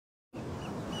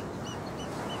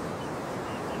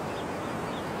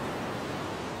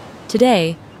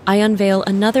Today, I unveil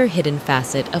another hidden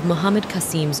facet of Muhammad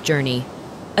Qasim's journey,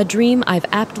 a dream I've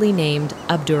aptly named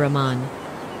Abd al Rahman.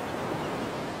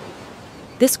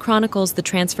 This chronicles the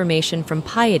transformation from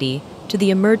piety to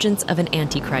the emergence of an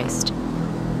antichrist.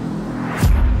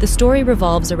 The story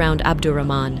revolves around Abd al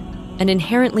Rahman, an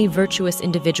inherently virtuous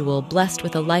individual blessed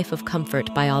with a life of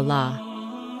comfort by Allah.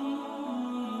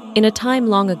 In a time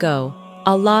long ago,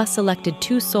 Allah selected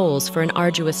two souls for an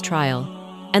arduous trial,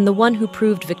 and the one who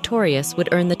proved victorious would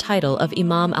earn the title of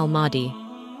Imam al-Mahdi.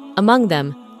 Among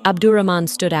them, Abd al Rahman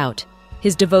stood out,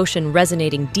 his devotion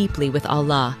resonating deeply with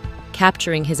Allah,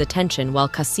 capturing his attention while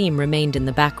Qasim remained in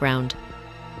the background.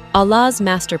 Allah's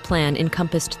master plan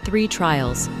encompassed 3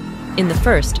 trials. In the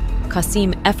first,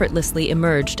 Qasim effortlessly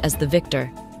emerged as the victor.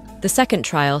 The second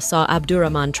trial saw Abd al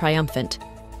Rahman triumphant.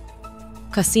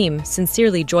 Qasim,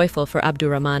 sincerely joyful for Abd al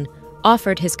Rahman,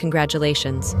 offered his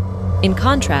congratulations. In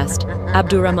contrast,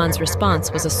 Abd al Rahman's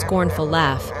response was a scornful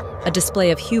laugh, a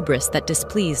display of hubris that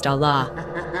displeased Allah.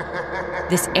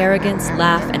 This arrogance,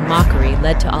 laugh, and mockery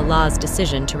led to Allah's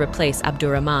decision to replace Abd al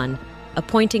Rahman,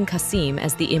 appointing Qasim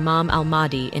as the Imam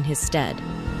al-Mahdi in his stead.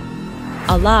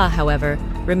 Allah, however,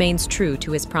 remains true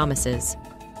to his promises.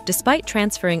 Despite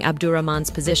transferring Abd al Rahman's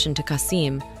position to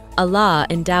Qasim, Allah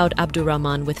endowed Abd al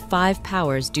Rahman with 5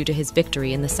 powers due to his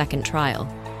victory in the second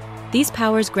trial. These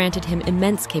powers granted him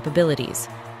immense capabilities,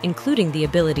 including the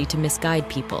ability to misguide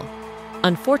people.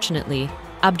 Unfortunately,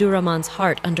 Abd al Rahman's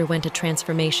heart underwent a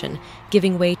transformation,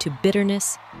 giving way to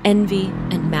bitterness, envy,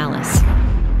 and malice.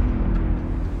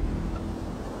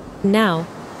 Now,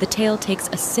 the tale takes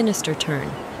a sinister turn.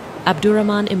 Abd al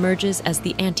Rahman emerges as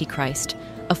the Antichrist,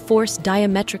 a force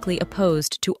diametrically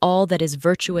opposed to all that is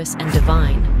virtuous and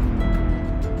divine.